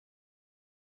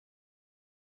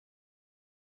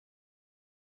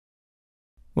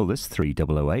Well, this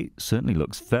 3008 certainly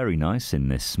looks very nice in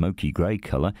this smoky grey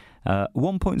colour.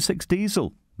 1.6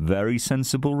 diesel, very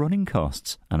sensible running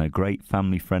costs, and a great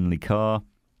family-friendly car,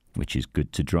 which is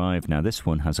good to drive. Now, this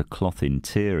one has a cloth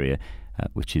interior,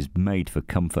 which is made for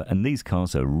comfort, and these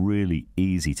cars are really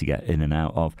easy to get in and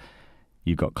out of.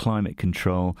 You've got climate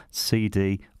control,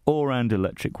 CD, all-round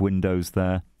electric windows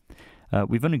there.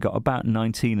 We've only got about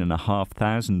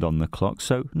 19,500 on the clock,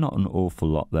 so not an awful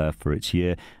lot there for its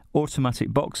year.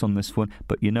 Automatic box on this one,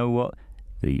 but you know what?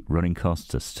 The running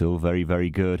costs are still very, very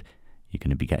good. You're going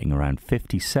to be getting around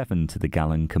 57 to the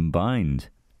gallon combined.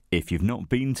 If you've not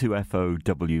been to FOW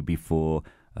before,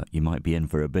 you might be in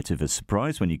for a bit of a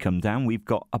surprise when you come down. We've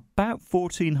got about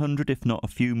 1,400, if not a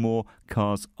few more,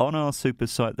 cars on our super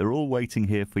site. They're all waiting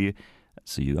here for you.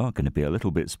 So you are going to be a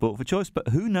little bit sport for choice, but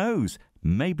who knows?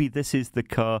 Maybe this is the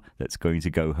car that's going to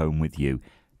go home with you.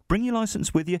 Bring your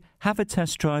licence with you, have a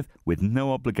test drive with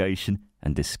no obligation,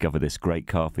 and discover this great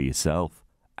car for yourself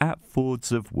at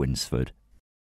Fords of Winsford.